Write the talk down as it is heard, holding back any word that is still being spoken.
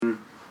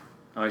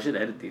Oh, I should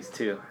edit these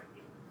too.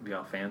 Be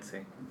all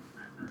fancy.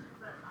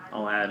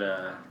 I'll add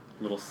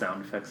little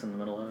sound effects in the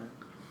middle of it.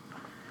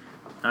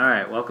 All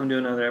right, welcome to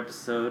another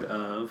episode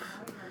of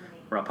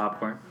Raw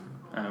Popcorn.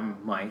 I'm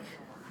Mike.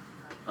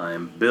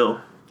 I'm Bill.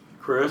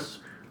 Chris.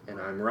 And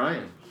I'm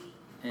Ryan.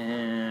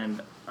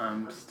 And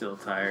I'm still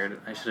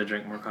tired. I should have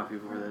drank more coffee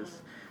before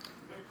this.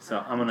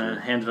 So I'm going to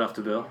hand it off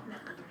to Bill.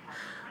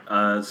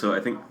 So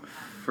I think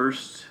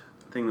first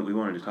thing that we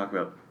wanted to talk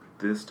about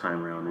this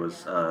time around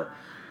was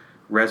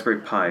Raspberry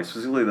Pi.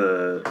 Specifically,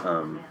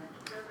 the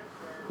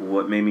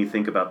what made me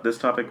think about this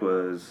topic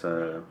was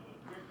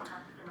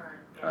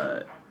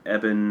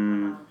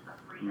Eben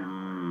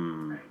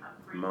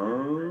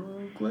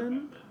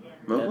Moglen?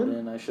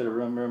 Eben, I should have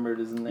remembered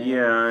his name.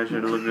 Yeah, I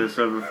should have looked this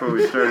up before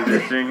we started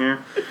this thing here.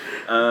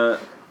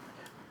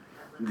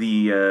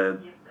 The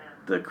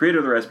creator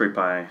of the Raspberry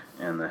Pi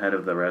and the head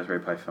of the Raspberry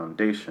Pi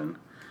Foundation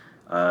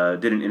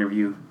did an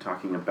interview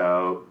talking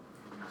about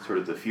sort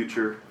of the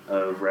future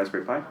of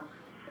Raspberry Pi,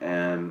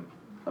 and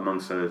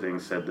amongst other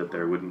things said that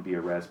there wouldn't be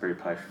a Raspberry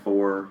Pi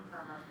 4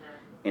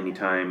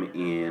 anytime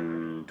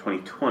in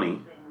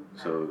 2020,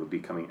 so it would be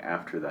coming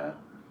after that,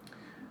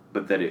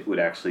 but that it would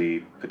actually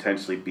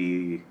potentially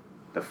be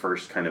the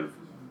first kind of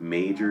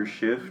major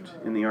shift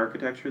in the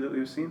architecture that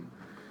we've seen.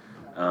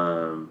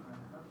 And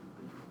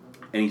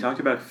he talked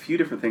about a few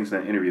different things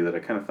in that interview that I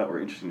kind of thought were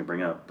interesting to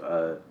bring up.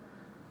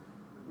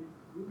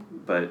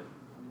 But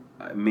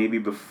maybe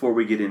before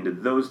we get into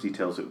those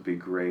details, it would be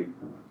great.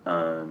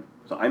 So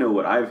I know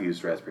what I've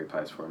used Raspberry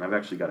Pis for, and I've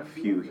actually got a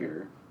few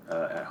here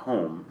at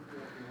home.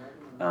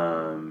 But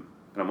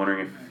I'm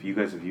wondering if you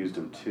guys have used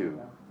them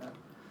too.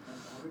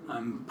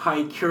 I'm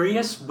Pi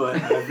curious, but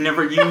I've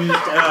never used the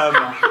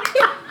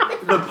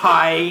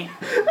Pi.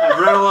 I've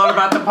read a lot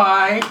about the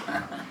Pi.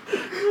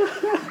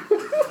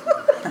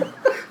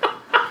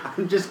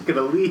 I'm just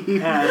gonna leave.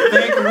 And I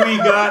think we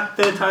got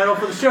the title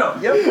for the show.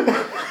 Yep.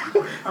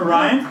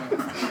 Ryan?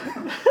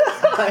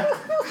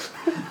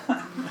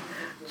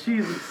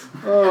 Jesus.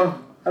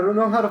 Oh, I don't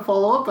know how to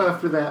follow up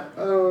after that.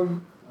 No,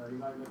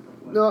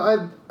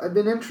 I've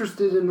been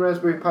interested in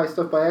Raspberry Pi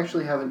stuff, but I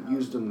actually haven't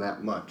used them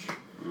that much.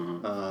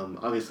 Mm-hmm.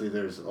 Obviously,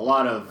 there's a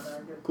lot of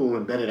cool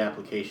embedded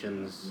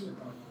applications.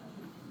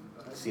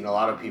 I've seen a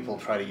lot of people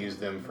try to use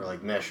them for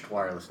like meshed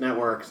wireless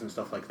networks and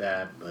stuff like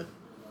that, but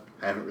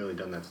I haven't really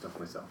done that stuff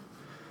myself.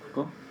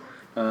 Cool.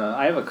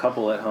 I have a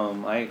couple at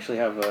home. I actually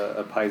have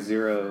a Pi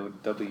Zero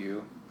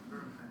W.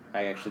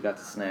 I actually got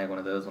to snag one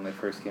of those when they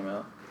first came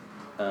out.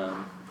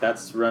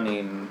 That's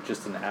running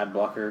just an ad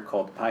blocker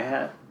called Pi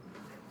Hat.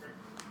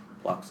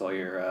 Blocks all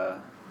your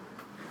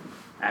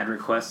ad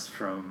requests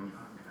from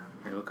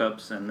your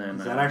lookups, and then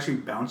Is that actually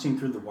bouncing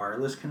through the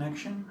wireless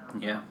connection?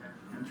 yeah.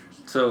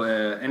 Interesting. So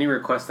any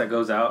request that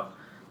goes out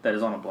that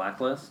is on a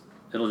blacklist,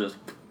 it'll just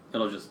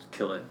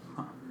kill it.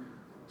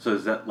 So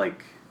is that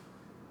like,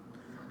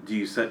 do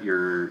you set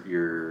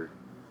the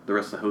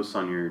rest of the hosts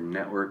on your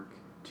network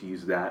to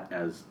use that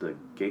as the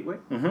gateway?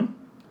 Mm-hmm.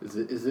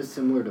 Is this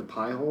similar to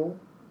Pi-hole?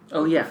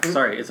 Oh yeah,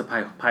 sorry, it's a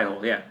Pi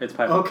hole. Yeah, it's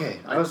Pi hole. Okay,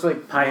 I was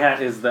like... Pi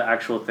Hat is the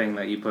actual thing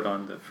that you put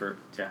on the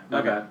my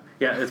Okay. bad.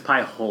 Yeah, it's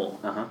Pi hole.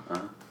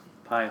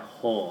 Pi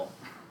hole.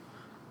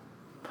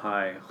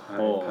 Pi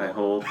hole. Pi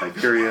hole, Pi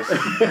curious.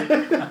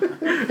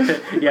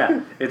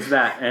 Yeah, it's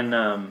that, and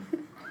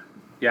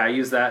yeah, I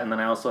use that, and then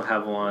I also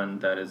have one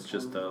that is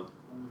just a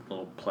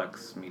little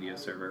Plex media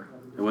server.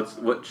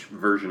 Which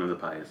version of the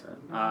Pi is that?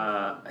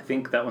 I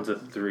think that one's a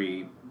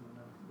 3B.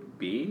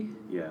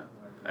 Yeah.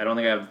 I don't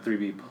think I have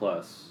 3B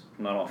plus.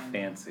 I'm not all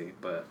fancy,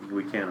 but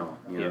We can all,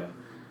 you know. yeah.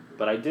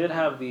 But I did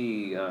have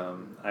the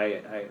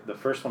the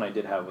first one I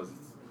did have was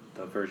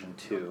the version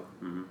 2,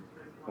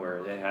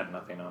 where it had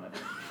nothing on it.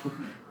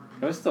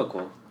 It was still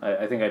cool.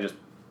 I think I just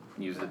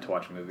used it to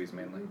watch movies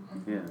mainly.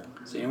 Yeah.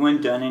 Has anyone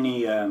done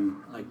any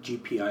like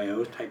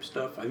GPIO type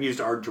stuff? I've used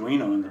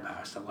Arduino in the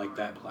past. I like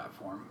that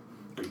platform.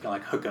 Where you can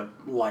like hook up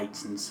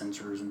lights and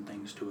sensors and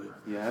things to it.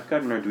 Yeah, I've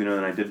got an Arduino,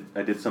 and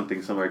I did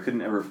something similar. I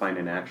couldn't ever find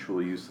an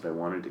actual use that I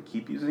wanted to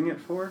keep using it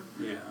for.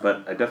 Yeah.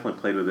 But I definitely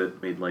played with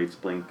it, made lights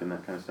blink and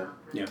that kind of stuff.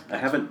 Yeah. I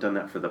haven't done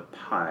that for the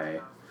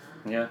Pi.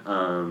 Yeah.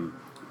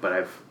 But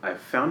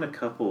I've found a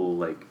couple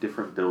like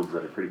different builds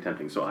that are pretty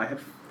tempting. So I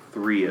have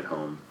 3 at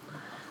home.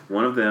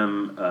 One of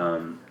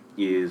them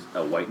is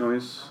a white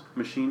noise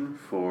machine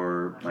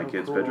for my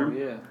kid's cool, bedroom.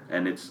 yeah.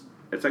 And it's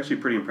actually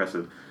pretty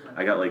impressive.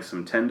 I got like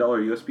some $10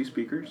 USB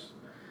speakers,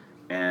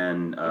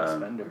 and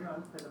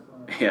Expander.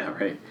 yeah,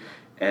 right.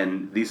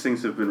 And these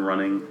things have been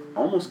running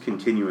almost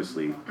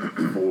continuously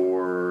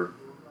for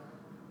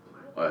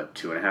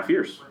 2.5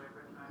 years.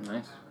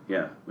 Nice.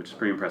 Yeah, which is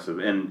pretty impressive.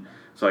 And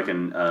so I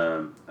can,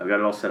 I've got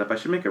it all set up. I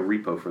should make a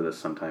repo for this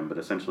sometime, but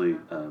essentially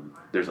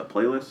there's a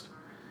playlist.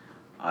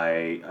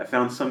 I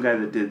found some guy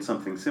that did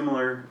something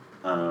similar.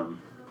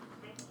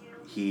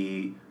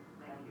 He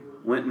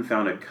went and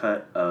found a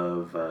cut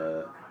of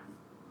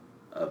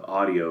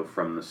audio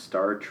from the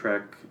Star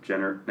Trek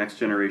Next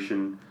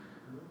Generation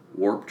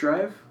warp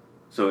drive.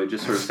 So it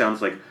just sort of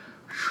sounds like...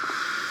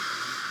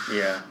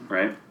 Yeah.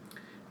 Right?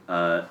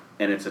 And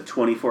it's a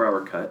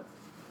 24-hour cut.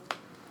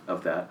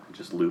 of that. It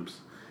just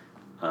loops.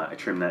 I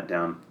trimmed that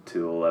down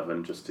to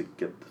 11 just to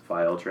get the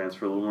file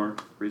transfer a little more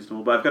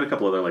reasonable. But I've got a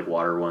couple other like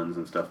water ones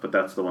and stuff, but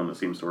that's the one that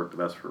seems to work the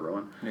best for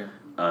Rowan. Yeah.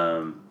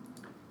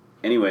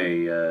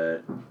 Anyway,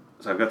 so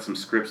I've got some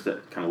scripts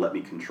that kind of let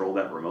me control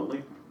that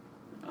remotely.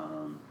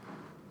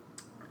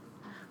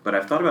 But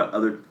I've thought about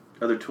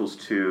other tools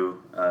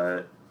too.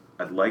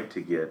 I'd like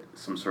to get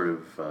some sort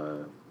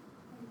of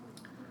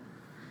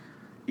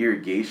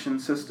irrigation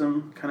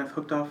system kind of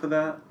hooked off of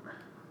that.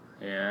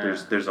 Yeah.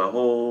 There's a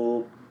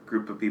whole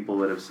group of people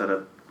that have set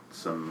up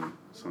some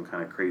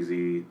kind of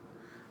crazy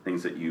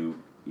things that you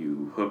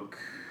hook.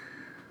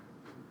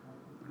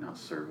 Not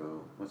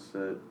servo. What's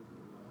that?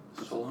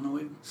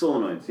 Solenoid?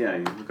 Solenoids. Yeah,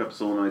 you hook up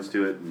solenoids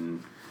to it,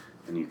 and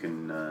you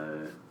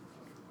can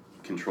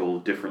control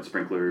different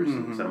sprinklers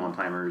and set them on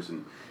timers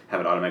and have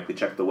it automatically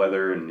check the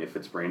weather. And if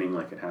it's raining,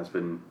 like it has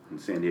been in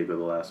San Diego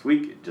the last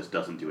week, it just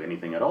doesn't do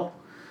anything at all.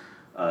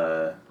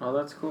 Oh,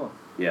 that's cool.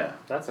 Yeah.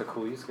 That's a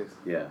cool use case.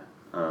 Yeah.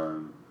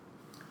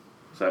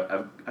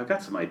 So I've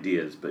got some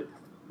ideas, but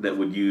that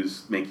would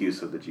make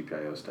use of the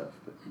GPIO stuff,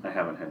 but I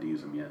haven't had to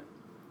use them yet.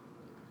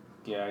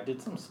 Yeah, I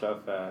did some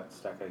stuff at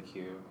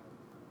StackIQ.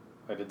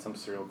 I did some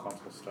serial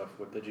console stuff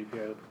with the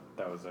GPIO.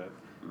 That was it.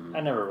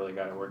 I never really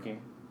got it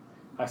working.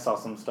 I saw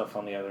some stuff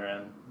on the other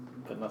end,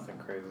 but nothing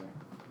crazy.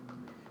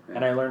 Yeah.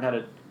 And I learned how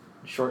to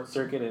short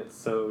circuit it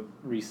so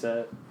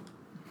reset.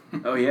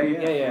 Oh yeah.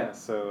 Yeah.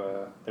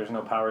 So there's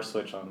no power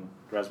switch on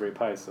Raspberry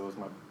Pi, so it was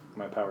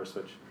my power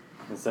switch.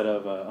 Instead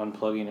of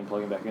unplugging and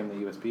plugging back in the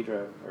USB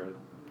drive or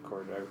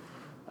cord drive,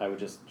 I would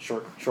just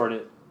short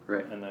it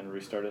Right. and then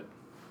restart it.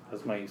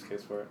 That's my use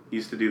case for it.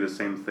 Used to do the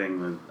same thing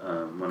with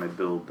when I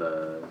build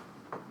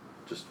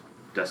just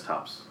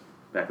desktops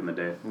back in the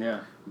day.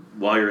 Yeah.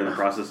 While you're in the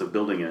process of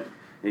building it,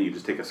 you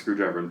just take a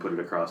screwdriver and put it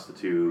across the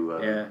two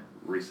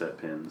reset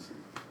pins,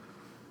 and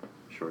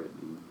short it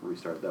and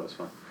restart it. That was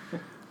fun.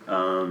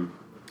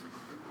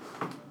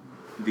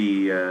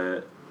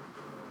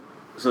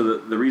 So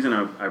the reason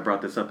I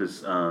brought this up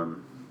is,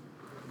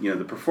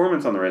 the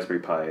performance on the Raspberry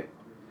Pi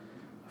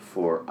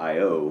for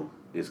I/O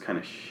is kind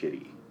of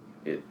shitty.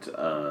 It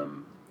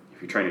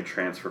if you're trying to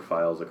transfer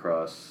files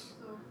across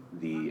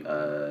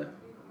the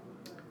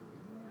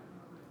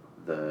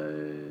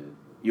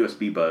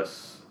USB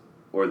bus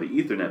or the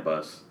Ethernet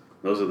bus,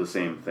 those are the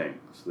same thing.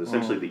 So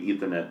essentially, the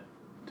Ethernet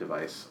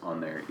device on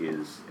there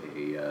is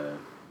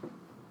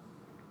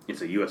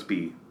it's a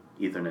USB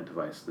Ethernet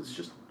device that's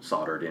just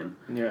soldered in.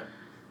 Yeah.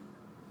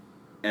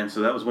 And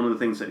so that was one of the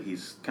things that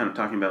he's kind of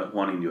talking about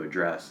wanting to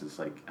address is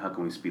like, how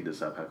can we speed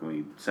this up? How can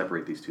we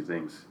separate these two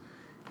things?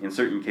 In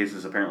certain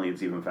cases, apparently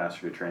it's even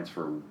faster to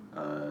transfer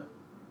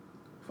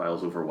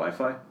files over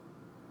Wi-Fi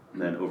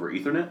than over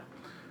Ethernet,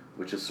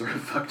 which is sort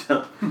of fucked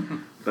up.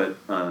 But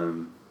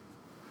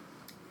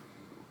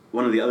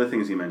one of the other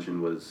things he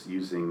mentioned was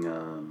using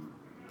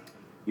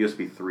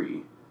USB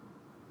 3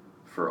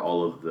 for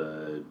all of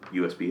the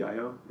USB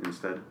I/O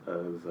instead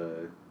of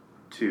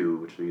 2,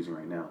 which they're using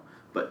right now.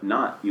 But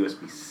not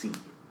USB-C,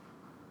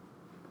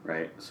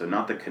 right? So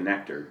not the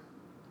connector,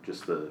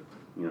 just the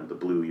the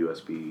blue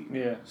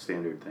USB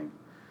standard thing,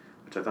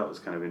 which I thought was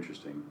kind of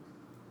interesting.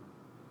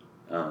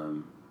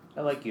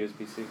 I like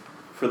USB-C.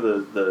 For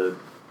the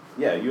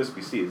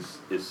USB-C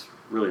is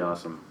really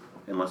awesome,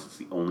 unless it's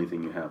the only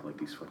thing you have, like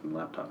these fucking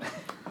laptops.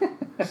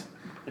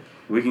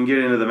 We can get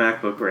into the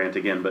MacBook rant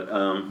again, but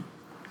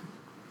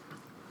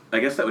I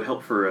guess that would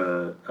help for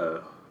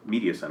a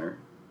media center.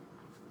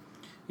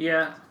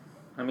 Yeah.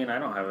 I mean, I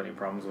don't have any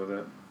problems with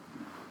it.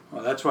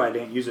 Well, that's why I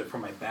didn't use it for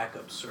my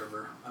backup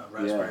server,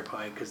 Raspberry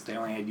Pi, because they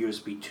only had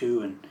USB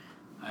 2, and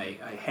I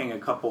hang a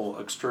couple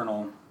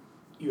external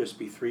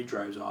USB 3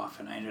 drives off,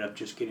 and I ended up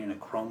just getting a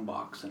Chrome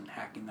box and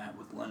hacking that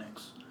with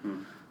Linux.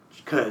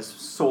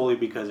 Solely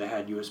because I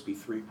had USB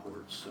 3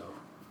 ports, so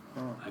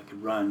I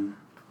could run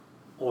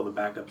all the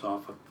backups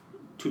off a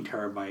 2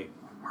 terabyte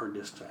hard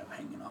disk I have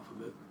hanging off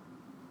of it.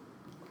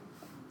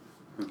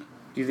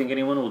 Do you think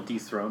anyone will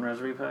dethrone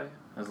Raspberry Pi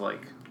as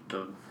like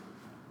the...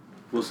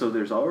 Well, so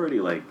there's already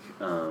like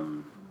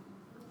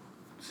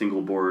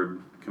single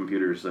board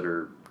computers that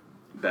are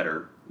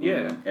better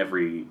in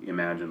every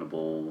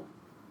imaginable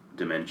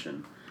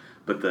dimension.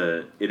 But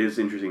it is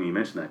interesting you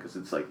mentioned that because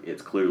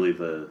it's clearly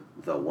the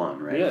one,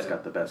 right? Yeah. It's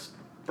got the best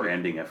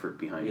branding effort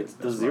behind it. It's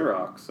the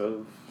Xerox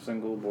of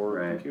single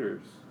board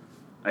computers.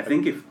 I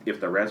think if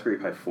the Raspberry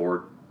Pi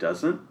 4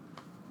 doesn't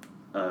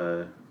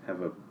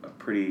have a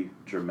pretty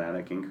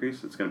dramatic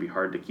increase, it's going to be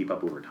hard to keep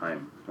up over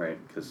time, right?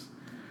 Because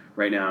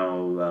right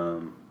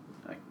now,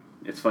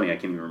 it's funny, I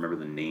can't even remember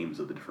the names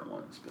of the different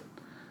ones, but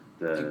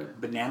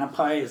Banana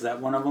Pi, is that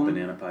one of them?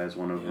 Banana Pi is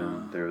one of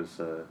them. There's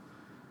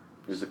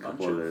a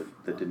couple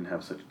that didn't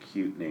have such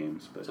cute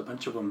names, but there's a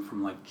bunch of them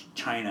from like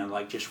China,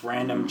 like just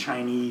random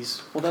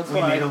Chinese. Well, that's we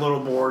what made a little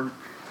board.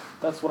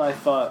 That's what I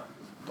thought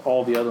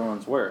all the other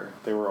ones were.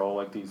 They were all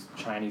like these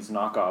Chinese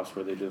knockoffs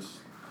where they just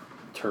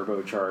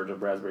turbocharge a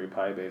Raspberry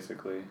Pi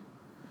basically.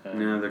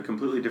 No, they're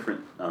completely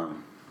different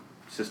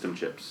system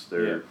chips.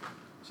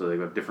 So they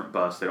have different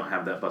bus. They don't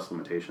have that bus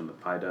limitation that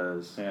Pi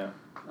does. Yeah.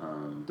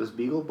 Does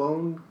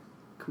BeagleBone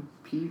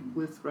compete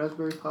with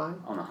Raspberry Pi?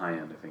 On the high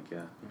end, I think,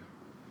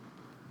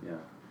 yeah.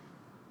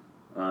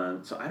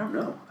 So I don't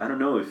know. I don't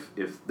know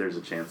if there's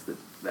a chance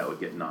that would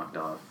get knocked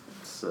off.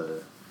 It's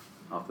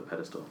off the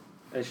pedestal.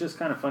 It's just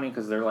kind of funny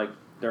because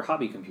they're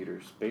hobby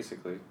computers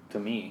basically to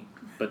me,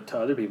 but to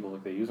other people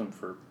like they use them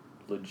for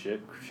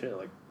legit shit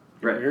like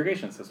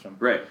irrigation system.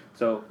 Right.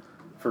 So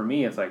for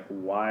me, it's like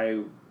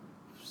why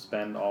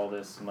spend all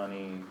this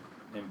money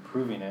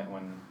improving it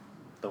when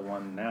the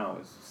one now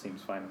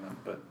seems fine enough?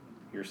 But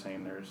you're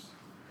saying there's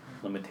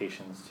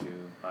limitations to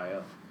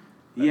I/O.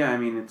 Yeah, I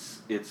mean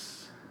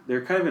it's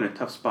they're kind of in a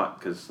tough spot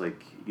because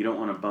like you don't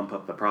want to bump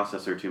up the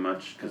processor too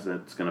much because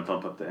that's going to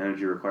bump up the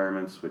energy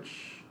requirements,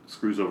 which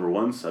screws over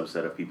one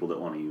subset of people that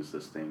want to use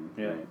this thing.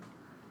 Yeah. Right?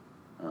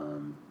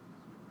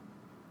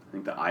 I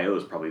think the I/O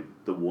is probably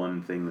the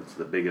one thing that's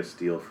the biggest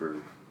deal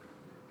for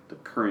the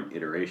current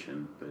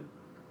iteration, but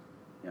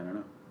yeah, I don't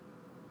know.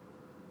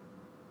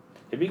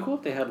 It'd be cool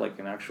if they had like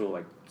an actual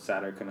like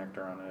SATA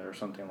connector on it or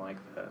something like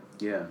that.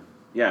 Yeah.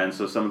 Yeah, and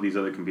so some of these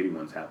other competing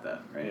ones have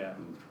that, right? Yeah.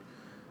 And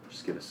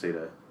just get a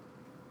SATA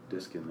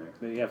disc in there.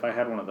 But yeah, if I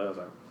had one of those,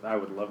 I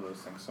would love those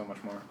things so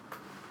much more.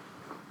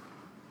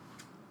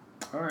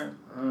 All right.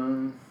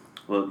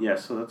 Well, yeah,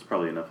 so that's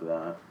probably enough of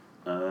that.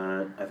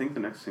 I think the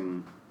next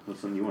thing was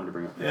something you wanted to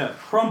bring up. Yeah,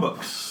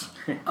 Chromebooks.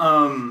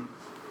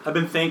 I've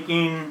been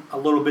thinking a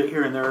little bit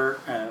here and there.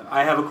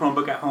 I have a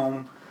Chromebook at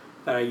home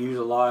that I use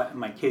a lot, and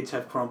my kids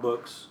have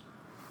Chromebooks.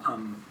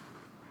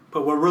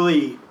 But what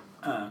really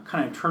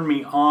kind of turned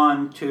me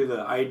on to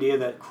the idea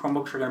that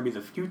Chromebooks are going to be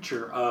the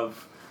future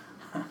of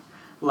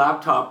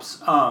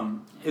laptops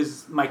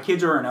is my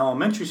kids are in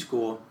elementary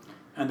school,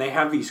 and they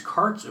have these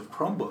carts of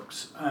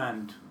Chromebooks.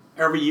 And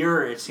every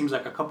year, it seems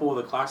like a couple of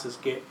the classes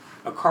get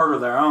a cart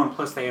of their own,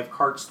 plus they have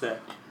carts that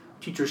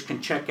teachers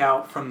can check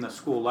out from the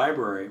school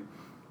library.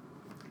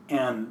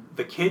 And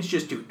the kids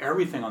just do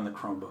everything on the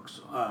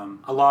Chromebooks.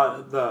 A lot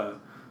of the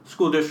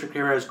school district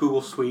here has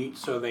Google Suite,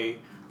 so the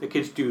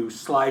kids do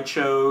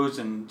slideshows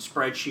and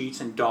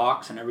spreadsheets and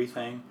docs and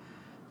everything.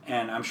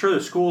 And I'm sure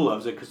the school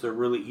loves it because they're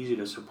really easy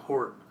to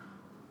support.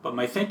 But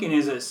my thinking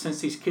is that since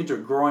these kids are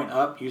growing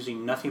up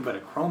using nothing but a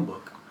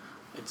Chromebook,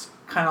 it's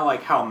kind of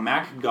like how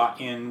Mac got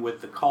in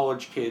with the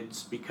college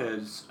kids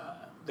because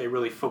they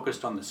really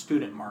focused on the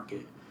student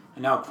market.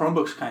 And now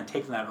Chromebooks kind of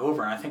taken that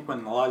over. And I think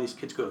when a lot of these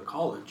kids go to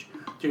college,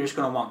 they're just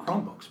going to want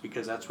Chromebooks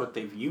because that's what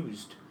they've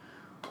used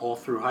all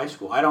through high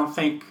school. I don't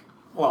think,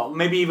 well,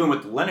 maybe even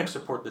with the Linux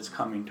support that's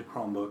coming to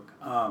Chromebook,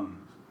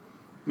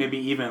 maybe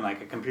even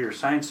like a computer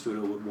science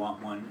student would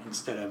want one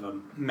instead of a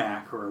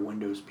Mac or a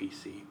Windows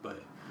PC.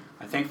 But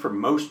I think for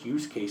most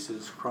use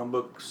cases,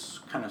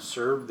 Chromebooks kind of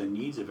serve the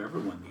needs of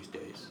everyone these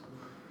days.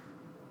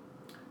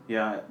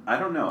 Yeah, I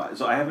don't know.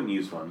 So I haven't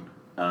used one.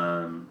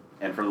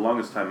 And for the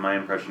longest time, my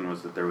impression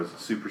was that there was a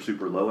super,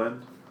 super low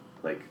end,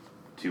 like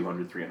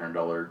 $200,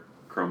 $300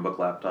 Chromebook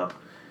laptop,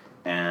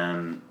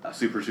 and a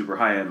super, super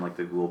high end, like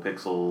the Google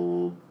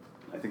Pixel,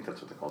 I think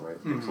that's what they're called, right?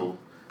 Mm-hmm. Pixel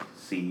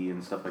C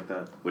and stuff like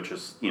that, which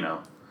is,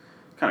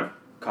 kind of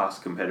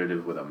cost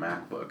competitive with a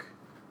MacBook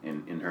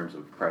in terms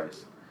of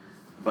price,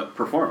 but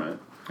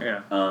performant.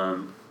 Yeah.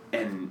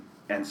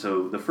 And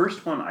so the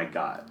first one I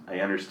got, I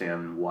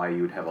understand why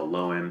you would have a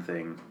low end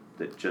thing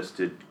that just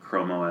did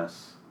Chrome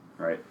OS,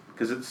 right?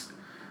 Because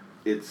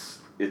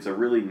it's a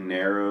really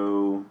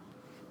narrow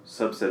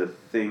subset of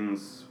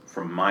things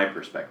from my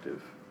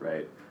perspective,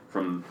 right?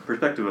 From the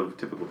perspective of a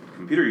typical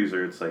computer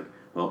user, it's like,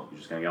 well, you're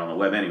just going to get on the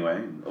web anyway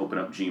and open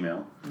up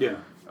Gmail. Yeah.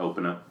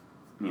 Open up,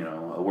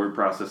 a word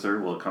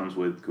processor. Well, it comes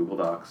with Google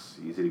Docs,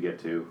 easy to get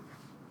to.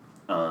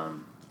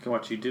 You can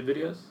watch YouTube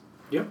videos?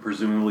 Yep.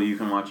 Presumably you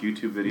can watch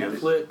YouTube videos.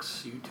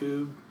 Netflix,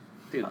 YouTube.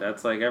 Dude,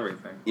 that's like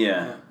everything.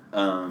 Yeah.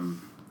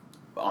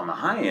 On the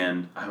high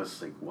end, I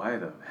was like, why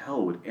the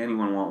hell would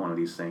anyone want one of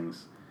these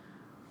things?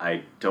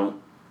 I don't,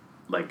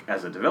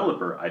 as a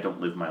developer, I don't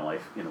live my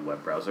life in a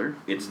web browser.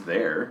 It's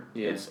there.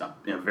 Yeah. It's a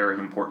very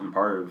important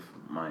part of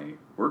my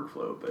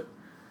workflow, but,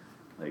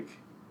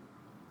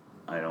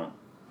 I don't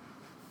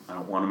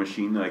want a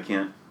machine that I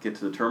can't get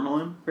to the terminal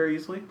in very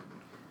easily.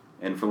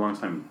 And for a long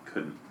time, you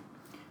couldn't.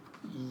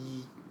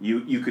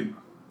 You could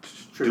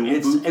True.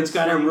 dual boot It's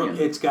got thing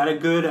it's got a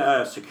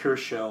good secure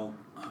shell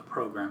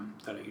program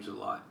that I use a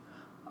lot.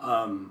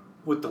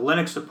 With the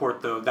Linux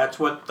support, though, that's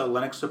what the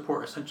Linux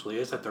support essentially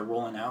is that they're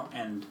rolling out.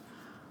 And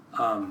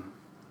I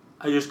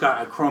just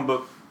got a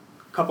couple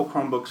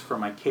Chromebooks for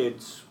my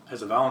kids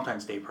as a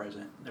Valentine's Day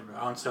present. They were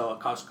on sale at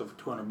Costco for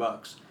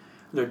 $200.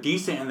 They're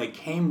decent, and they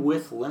came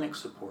with Linux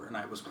support. And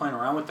I was playing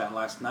around with that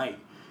last night,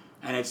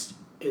 and it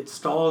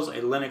installs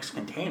a Linux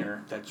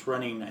container that's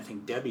running, I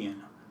think,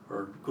 Debian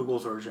or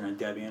Google's version of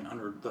Debian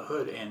under the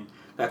hood, and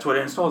that's what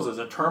it installs as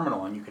a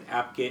terminal, and you can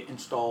apt-get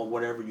install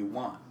whatever you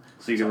want.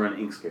 So you can run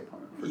Inkscape on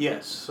it.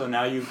 Yes, so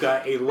now you've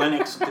got a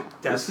Linux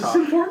desktop. This is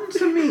important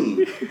to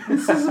me.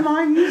 This is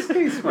my use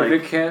case, Mike.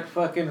 If it can't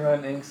fucking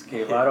run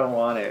Inkscape, I don't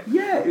want it.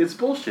 Yeah, it's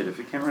bullshit if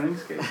it can't run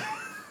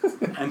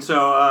Inkscape. And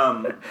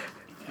so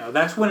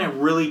That's when it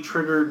really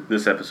triggered.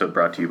 This episode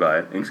brought to you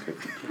by Inkscape.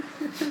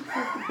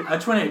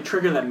 That's when it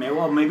triggered that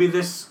maybe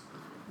this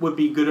would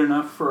be good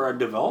enough for a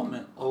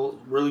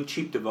really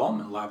cheap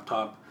development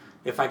laptop.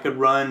 If I could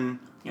run,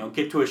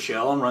 get to a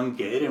shell and run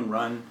Git and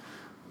run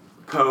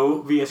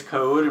VS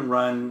Code and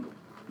run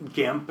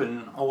GIMP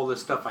and all the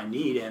stuff I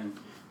need, and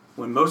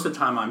when most of the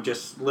time I'm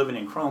just living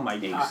in Chrome,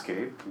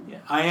 Inkscape.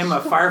 I am a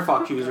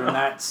Firefox user, and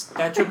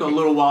that took a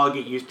little while to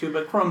get used to,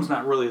 but Chrome's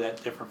not really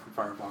that different from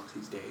Firefox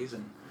these days,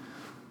 and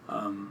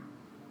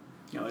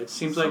it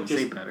seems like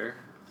just better.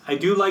 I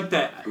do like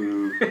that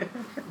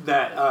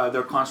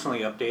they're constantly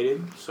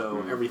updated.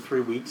 So every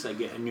 3 weeks I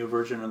get a new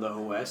version of the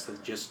OS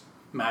that just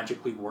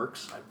magically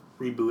works. I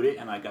reboot it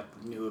and I got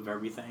the new of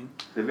everything.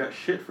 They've got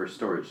shit for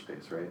storage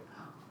space, right?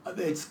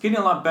 It's getting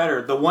a lot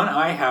better. The one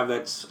I have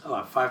that's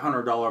a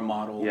 $500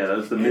 model. Yeah,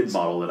 that's the mid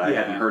model that I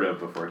hadn't heard of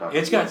before.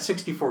 It's got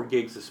 64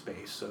 gigs of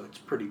space, so it's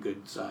pretty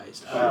good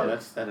sized.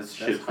 That's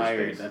shit for high.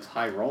 space. That's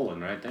high rolling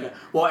right there. Yeah.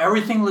 Well,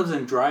 everything lives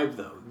in Drive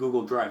though,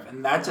 Google Drive,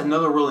 and that's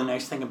another really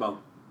nice thing about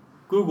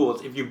Google.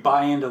 Is if you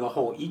buy into the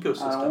whole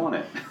ecosystem, I don't want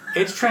it.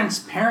 It's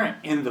transparent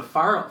in the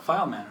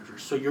file manager,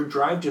 so your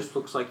Drive just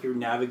looks like you're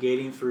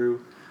navigating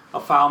through a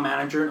file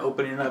manager and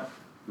opening up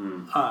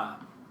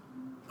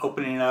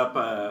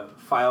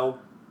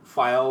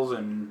files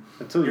and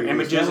your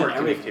images and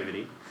everything.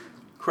 Connectivity.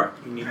 Correct.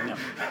 You need network.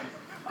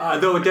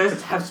 Though it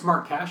does have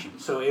smart caching,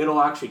 so it'll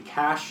actually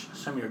cache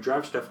some of your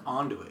Drive stuff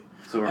onto it.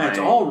 So and it's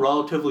all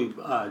relatively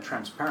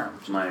transparent,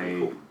 which is pretty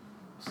cool.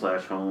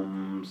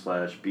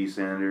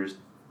 /home/bsanders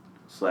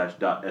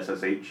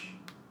 /.ssh,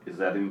 is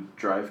that in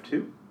Drive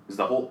too? Is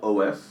the whole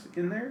OS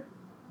in there?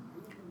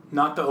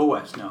 Not the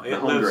OS, no. The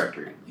home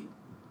directory.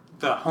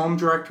 The home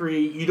directory,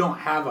 you don't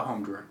have a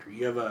home directory.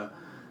 You have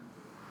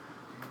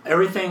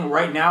everything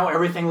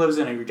lives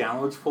in your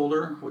downloads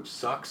folder, which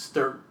sucks.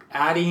 They're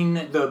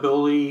adding the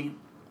ability,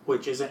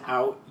 which isn't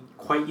out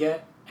quite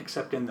yet,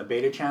 except in the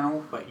beta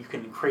channel, but you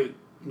can create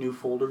new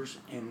folders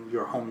in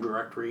your home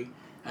directory,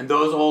 and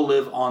those all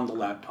live on the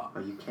laptop.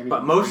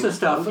 But most of the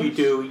stuff you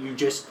do, you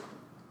just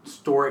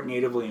store it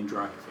natively in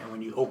Drive, and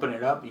when you open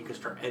it up, you can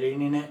start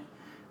editing it,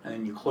 and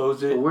then you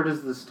close it. Well, where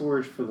does the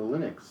storage for the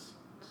Linux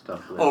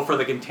stuff live? Oh, for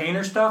the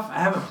container stuff, I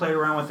haven't played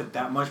around with it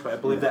that much, but I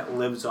believe that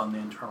lives on the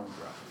internal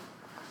drive.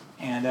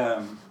 And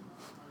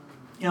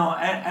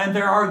and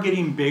they are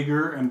getting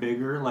bigger and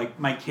bigger. Like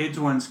my kids'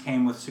 ones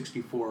came with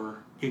 64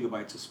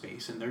 gigabytes of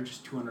space, and they're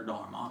just $200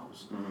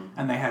 models,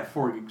 and they had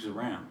 4 gigs of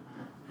RAM.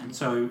 And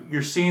so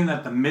you're seeing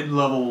that the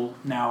mid-level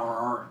now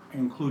are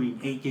including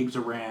 8 gigs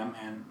of RAM,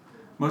 and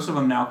most of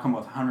them now come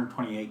with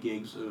 128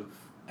 gigs of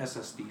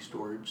SSD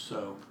storage.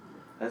 So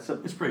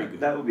it's pretty good.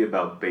 That would be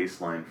about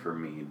baseline for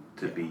me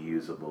to be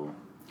usable.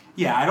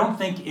 Yeah, I don't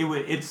think it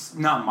would. It's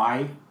not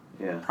my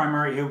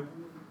primary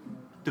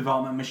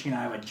development machine.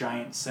 I have a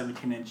giant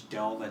 17-inch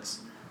Dell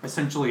that's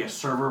essentially a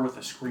server with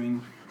a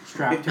screen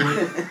strapped to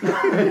it.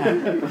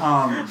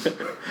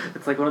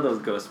 It's like one of those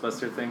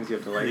Ghostbuster things you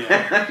have to like.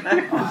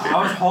 Yeah.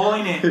 I was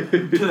hauling it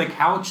to the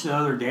couch the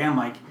other day. I'm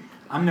like,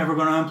 I'm never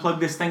going to unplug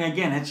this thing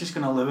again. It's just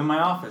going to live in my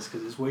office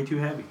because it's way too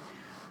heavy.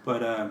 But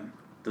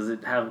does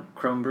it have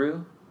Chrome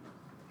Brew?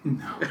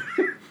 No.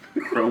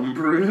 Chrome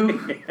Brew?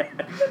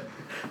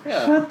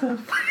 Yeah. Shut the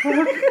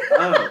fuck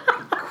up.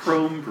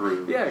 Chrome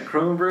Brew. Yeah,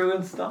 Chrome Brew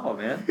install,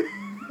 man.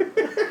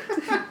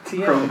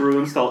 Chrome Brew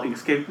install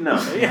Inkscape? No.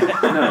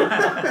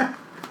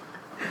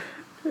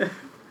 No.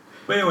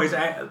 But anyways,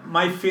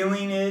 my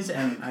feeling is,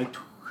 and I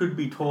could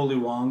be totally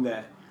wrong,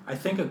 that I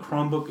think a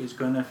Chromebook is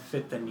going to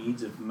fit the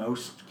needs of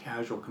most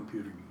casual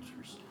computer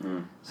users.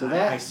 So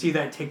I see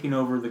that taking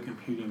over the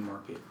computing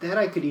market. That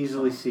I could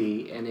easily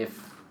see, and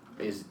if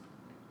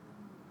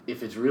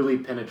it's really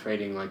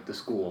penetrating like the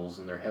schools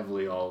and they're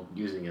heavily all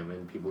using them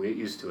and people get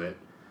used to it,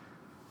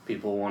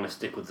 people want to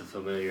stick with the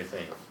familiar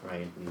thing,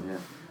 right? And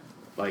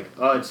like,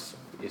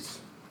 it's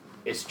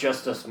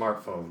just a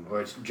smartphone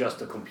or it's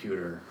just a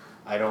computer.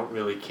 I don't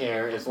really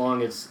care as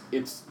long as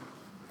it's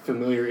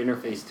familiar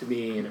interface to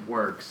me and it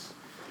works.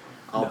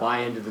 I'll buy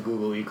into the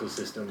Google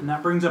ecosystem. And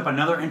that brings up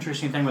another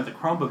interesting thing with the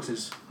Chromebooks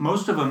is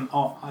most of them,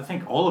 I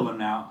think all of them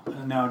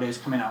nowadays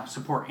coming out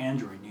support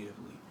Android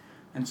natively.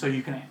 And so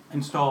you can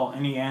install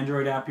any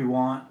Android app you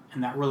want,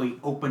 and that really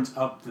opens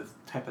up the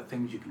type of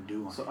things you can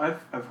do on it. So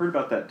I've heard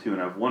about that too,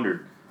 and I've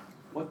wondered,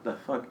 what the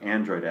fuck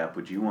Android app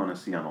would you want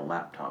to see on a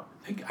laptop?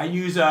 I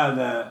use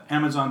the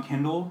Amazon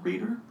Kindle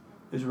reader.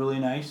 It's really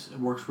nice. It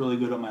works really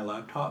good on my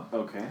laptop.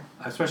 Okay.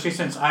 Especially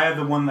since I have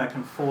the one that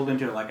can fold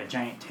into like a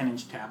giant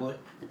 10-inch tablet.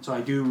 So I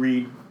do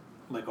read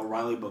like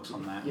O'Reilly books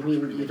on that. You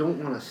mean you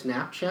don't want a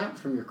Snapchat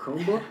from your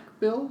Chromebook,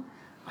 Bill?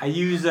 I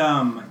use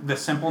the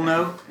Simple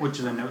Note, which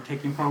is a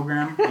note-taking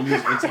program. I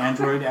use its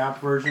Android app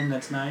version.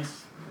 That's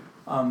nice.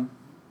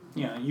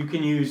 You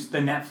can use the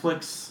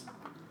Netflix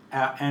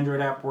Android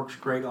app, works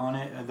great on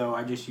it, though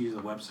I just use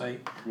the website.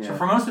 Yeah. So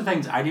for most of the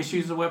things, I just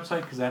use the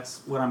website because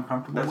that's what I'm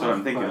comfortable with. That's what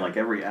I'm thinking. Like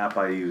every app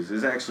I use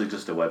is actually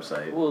just a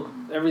website. Well,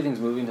 everything's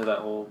moving to that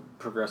whole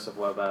progressive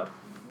web app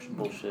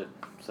bullshit.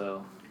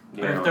 So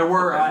But if there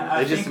were,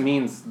 I it just think,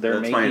 means they're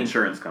That's making my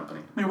insurance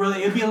company. I mean,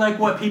 really, it'd be like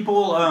what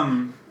people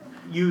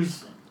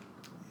use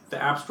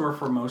the App Store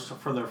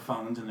for their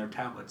phones and their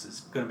tablets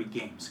is going to be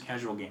games,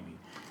 casual gaming.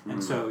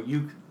 And so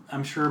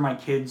I'm sure my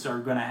kids are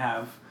going to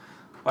have,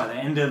 by the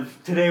end of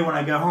today when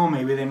I go home,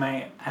 maybe they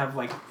might have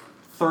like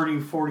 30,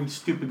 40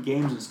 stupid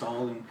games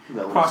installed and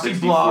crossing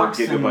blocks.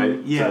 64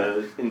 gigabyte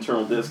and,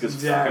 internal disk is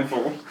Exactly.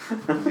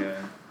 fucking full.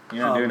 Yeah.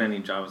 You're not doing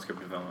any JavaScript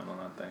development on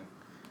that thing.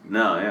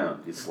 No, yeah.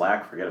 You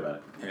Slack, forget about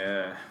it.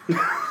 Yeah.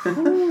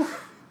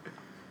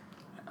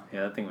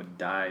 Yeah, that thing would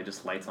die. It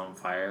just lights on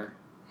fire.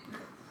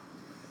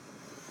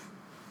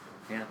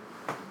 Yeah.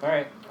 All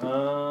right.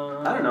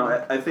 I don't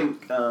know. I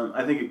think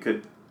it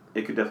could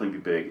definitely be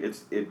big.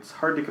 It's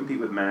hard to compete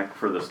with Mac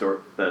for the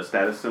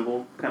status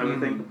symbol kind of a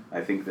thing.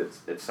 I think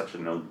it's such a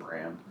known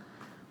brand,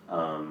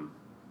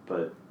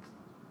 but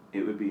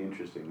it would be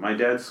interesting. My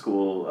dad's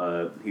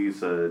school,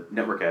 he's a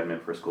network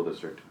admin for a school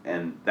district,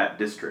 and that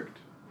district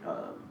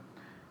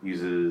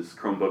uses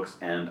Chromebooks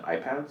and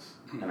iPads,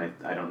 and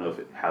I don't know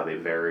how they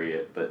vary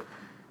it, but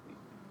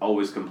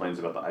always complains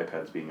about the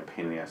iPads being a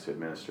pain in the ass to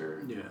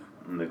administer. Yeah.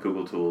 And the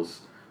Google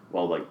tools,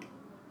 well, like,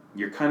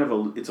 you're kind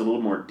of it's a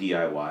little more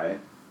DIY.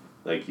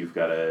 Like, you've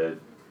got to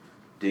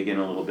dig in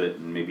a little bit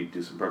and maybe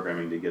do some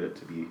programming to get it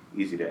to be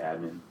easy to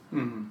admin.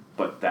 Mm-hmm.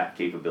 But that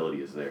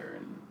capability is there,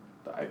 and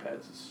the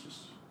iPads is just...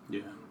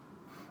 Yeah.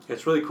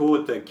 It's really cool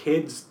with the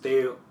kids.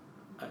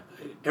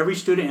 Every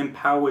student in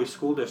Poway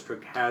School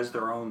District has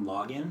their own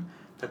login.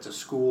 That's a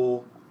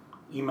school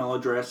email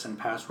address and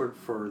password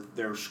for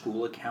their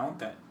school account,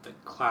 that the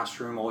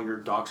classroom, all your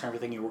docs and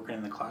everything you're working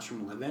in the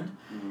classroom live in.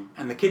 Mm-hmm.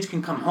 And the kids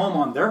can come home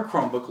on their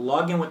Chromebook,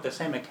 log in with the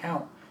same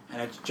account,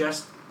 and it's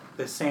just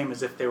the same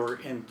as if they were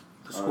in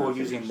the school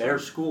using their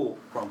school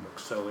Chromebook.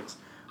 So it's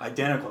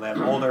identical. They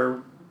have all their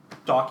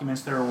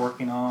documents they're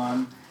working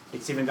on.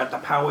 It's even got the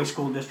Poway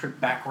School District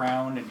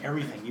background and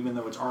everything, even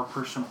though it's our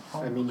personal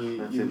home. I mean,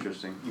 That's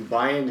interesting. You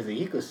buy into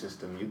the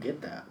ecosystem, you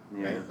get that,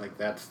 Yeah. right? Like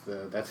that's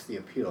the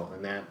appeal,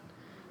 and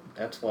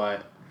that's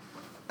why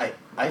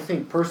I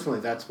think personally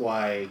that's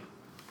why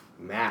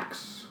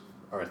Macs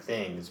are a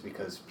thing, is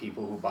because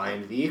people who buy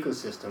into the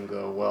ecosystem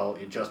go, well,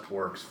 it just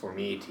works for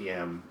me,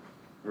 TM.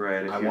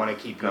 Right. I want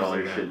to keep got all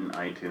using your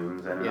that. shit in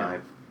iTunes and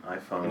an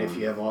iPhone. And if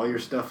you have all your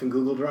stuff in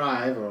Google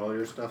Drive or all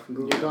your stuff in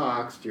Google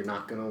Docs, you're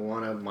not going to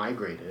want to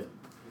migrate it.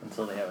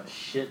 Until they have a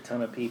shit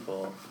ton of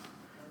people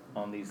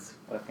on these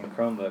fucking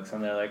Chromebooks,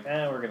 and they're like,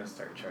 we're going to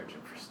start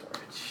charging for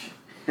storage.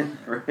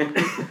 Right.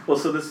 Well,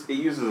 so it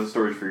uses a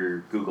storage for your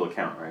Google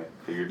account, right?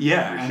 Your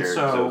and shared,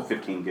 so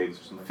 15 gigs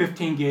or something.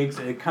 15 gigs.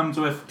 It comes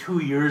with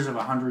 2 years of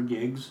 100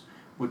 gigs,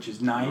 which is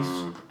nice.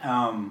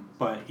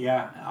 But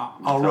yeah,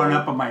 I'll run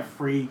up on my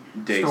free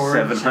day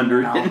storage.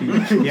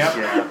 700. Yep.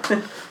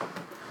 Yeah.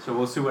 So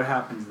we'll see what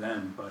happens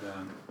then. But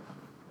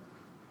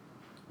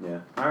yeah.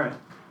 All right.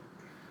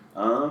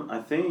 I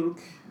think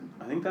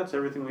that's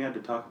everything we had to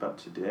talk about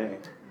today.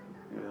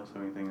 Anybody else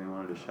have anything they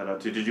wanted to shout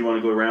out to? Did you want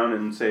to go around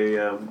and say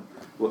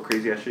what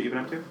crazy ass shit you've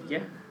been up to?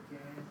 Yeah.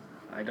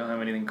 I don't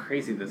have anything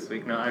crazy this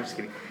week. No, I'm just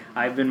kidding.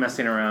 I've been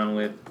messing around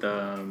with,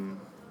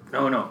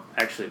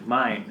 actually,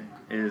 mine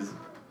is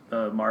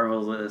The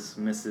Marvelous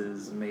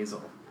Mrs.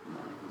 Maisel.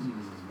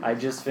 I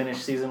just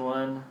finished season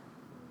 1.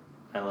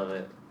 I love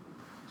it.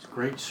 it's a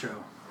great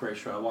show. Great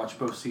show. I watched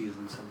both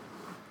seasons and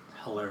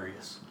it's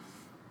hilarious.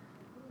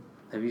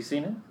 Have you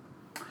seen it?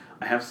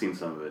 I have seen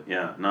some of it.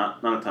 Yeah,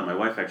 not a ton. My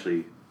wife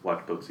actually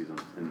watched both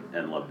seasons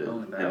and loved it. Oh,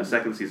 and the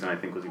second season I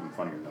think was even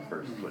funnier than the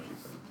first. Is what she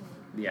said.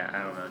 Yeah,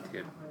 I don't know,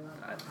 dude.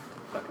 I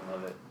fucking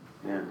love it.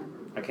 Yeah.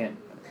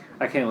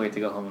 I can't wait to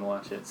go home and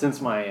watch it. Since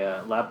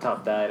my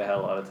laptop died, I had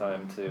a lot of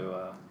time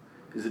to...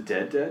 Is it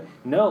dead?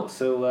 No,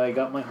 so I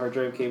got my hard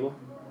drive cable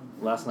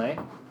last night,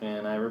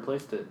 and I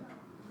replaced it.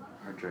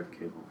 Hard drive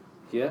cable.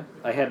 Yeah,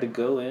 I had to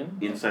go in.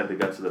 Inside the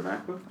guts of the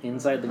MacBook?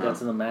 Inside the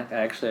guts of the Mac, I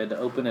actually had to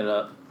open it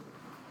up,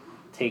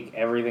 take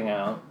everything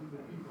out,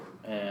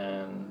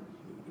 and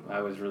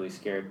I was really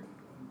scared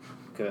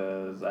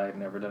because I had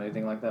never done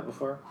anything like that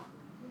before.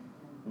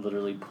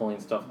 Literally pulling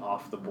stuff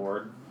off the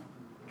board,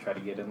 try to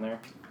get in there.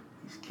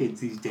 These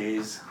kids these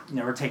days,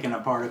 never taken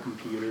apart a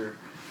computer.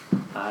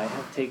 I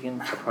have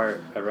taken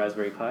apart a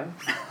Raspberry Pi.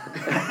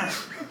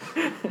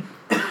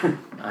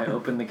 I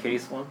opened the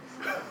case once.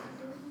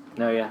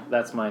 No, yeah,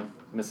 that's mine,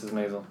 Mrs.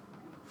 Maisel.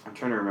 I'm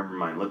trying to remember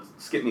mine. Let's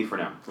skip me for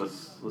now.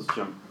 Let's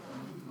jump.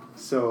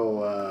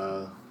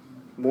 So,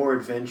 more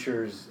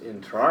adventures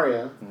in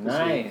Terraria.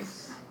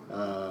 Nice.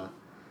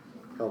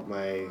 Helped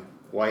my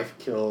wife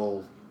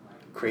kill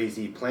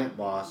crazy plant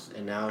boss,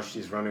 and now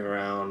she's running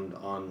around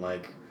on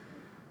like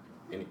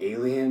an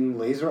alien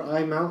laser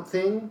eye mount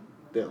thing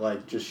that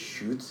like just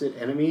shoots at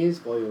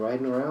enemies while you're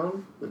riding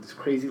around with this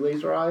crazy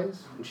laser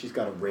eyes. And she's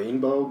got a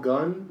rainbow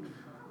gun.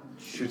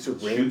 Shoots a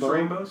rainbow. Shoots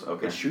rainbows?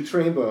 Okay. It shoots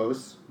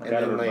rainbows. Like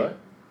out of her butt?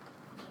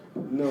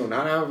 No,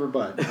 not out of her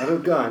butt. Out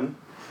of a gun.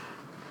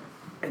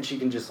 And she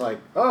can just like,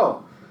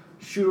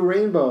 shoot a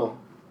rainbow.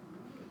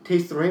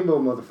 Taste the rainbow,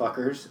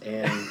 motherfuckers.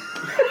 And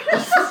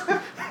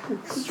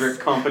strict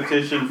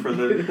competition for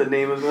the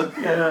name of the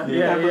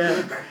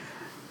episode.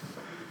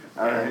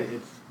 All right.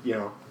 It's, you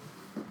know,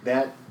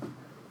 that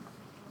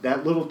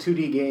little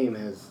 2D game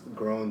has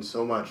grown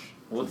so much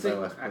What's since it?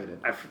 I last played it.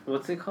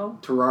 What's it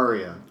called?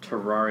 Terraria.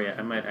 Terraria.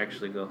 I might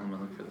actually go home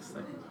and look for this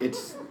thing.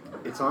 It's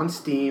on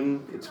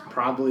Steam. It's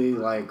probably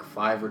like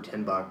 $5 or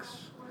 $10.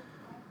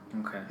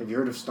 Okay. Have you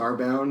heard of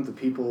Starbound? The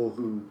people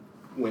who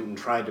went and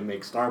tried to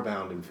make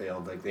Starbound and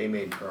failed, like they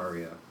made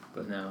Terraria,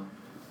 but No.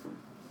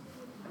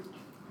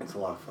 it's a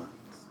lot of fun.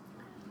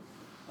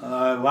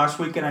 Last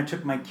weekend I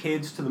took my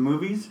kids to the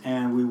movies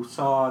and we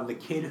saw The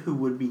Kid Who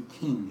Would Be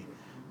King.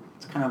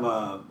 It's kind of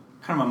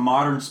a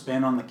modern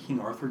spin on the King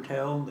Arthur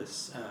tale.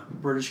 This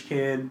British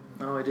kid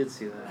Oh, I did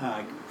see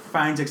that.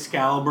 finds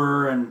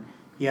Excalibur and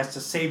he has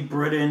to save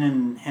Britain,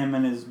 and him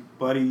and his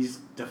buddies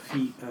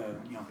defeat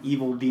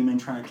evil demon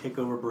trying to take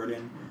over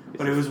Britain.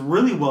 But it was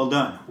really well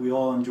done. We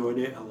all enjoyed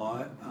it a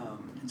lot.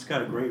 It's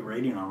got a great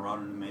rating on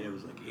Rotten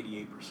Tomatoes, like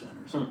 88%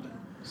 or something.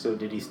 So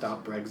did he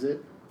stop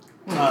Brexit?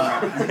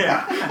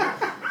 Yeah.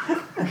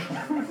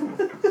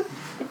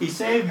 He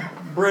saved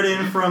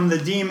Britain from the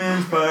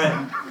demons, but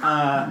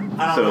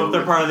I don't know if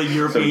they're part of the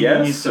European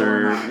Union still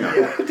or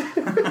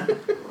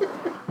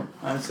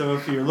not. So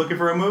if you're looking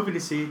for a movie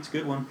to see, it's a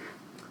good one.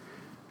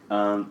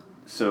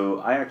 So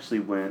I actually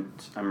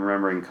went. I'm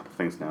remembering a couple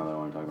things now that I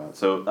want to talk about.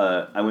 So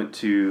I went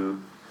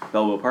to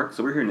Balboa Park.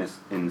 So we're here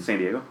in San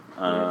Diego,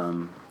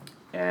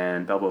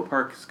 and Balboa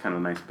Park is kind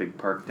of a nice big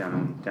park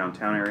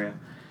downtown area.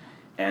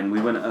 And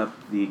we went up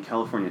the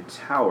California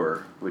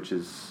Tower, which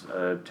is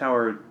a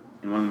tower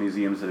in one of the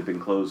museums that had been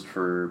closed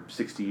for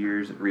 60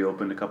 years. It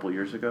reopened a couple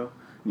years ago.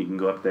 And you can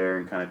go up there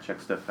and kind of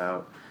check stuff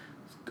out.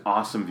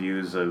 Awesome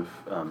views of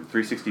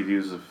 360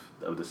 views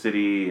of the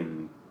city,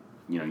 and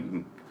you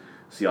can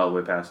see all the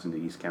way past into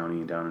East County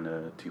and down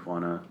into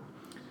Tijuana.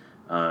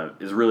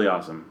 It's really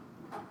awesome.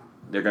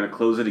 They're going to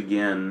close it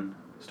again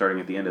starting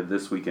at the end of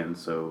this weekend,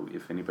 so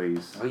if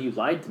anybody's... Oh, you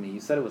lied to me. You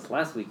said it was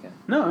last weekend.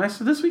 No, I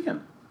said this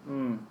weekend.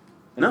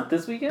 No,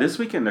 this weekend? This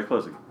weekend they're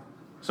closing.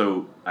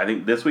 So I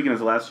think this weekend is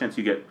the last chance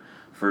you get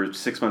for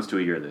 6 months to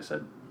a year, they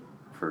said,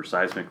 for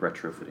seismic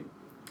retrofitting.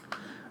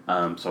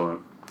 So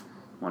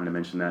I wanted to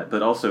mention that.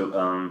 But also,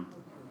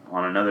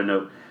 on another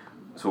note,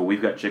 so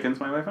we've got chickens,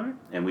 my wife and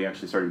I, and we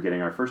actually started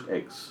getting our first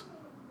eggs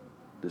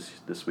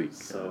this week.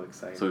 So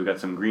exciting. So we've got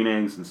some green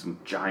eggs and some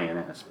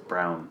giant-ass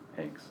brown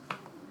eggs.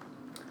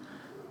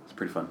 It's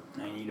pretty fun.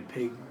 I need a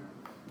pig.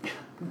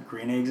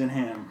 Green eggs and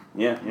ham.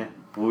 Yeah.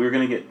 Well, we were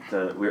going to get...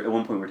 at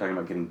one point we were talking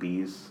about getting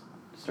bees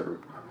to start...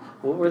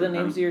 What were the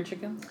names of your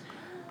chickens?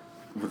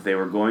 They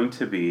were going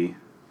to be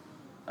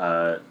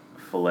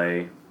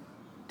Filet,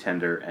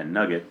 Tender, and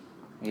Nugget.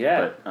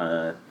 Yeah.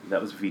 But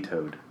that was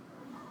vetoed.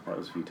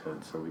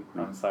 So we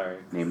I'm sorry.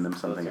 named them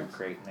something Those are else.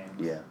 great names.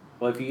 Yeah.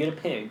 Well, if you get a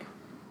pig,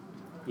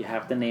 you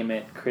have to name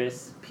it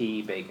Chris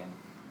P. Bacon.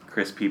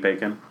 Chris P.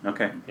 Bacon?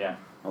 Okay. Yeah.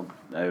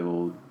 I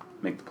will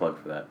make the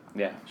plug for that.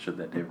 Yeah. Should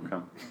that day ever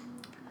come.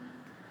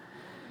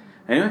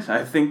 Anyways,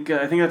 I think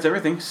that's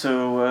everything.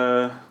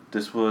 So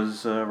this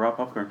was Raw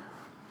Popcorn.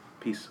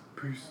 Peace.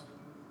 Peace.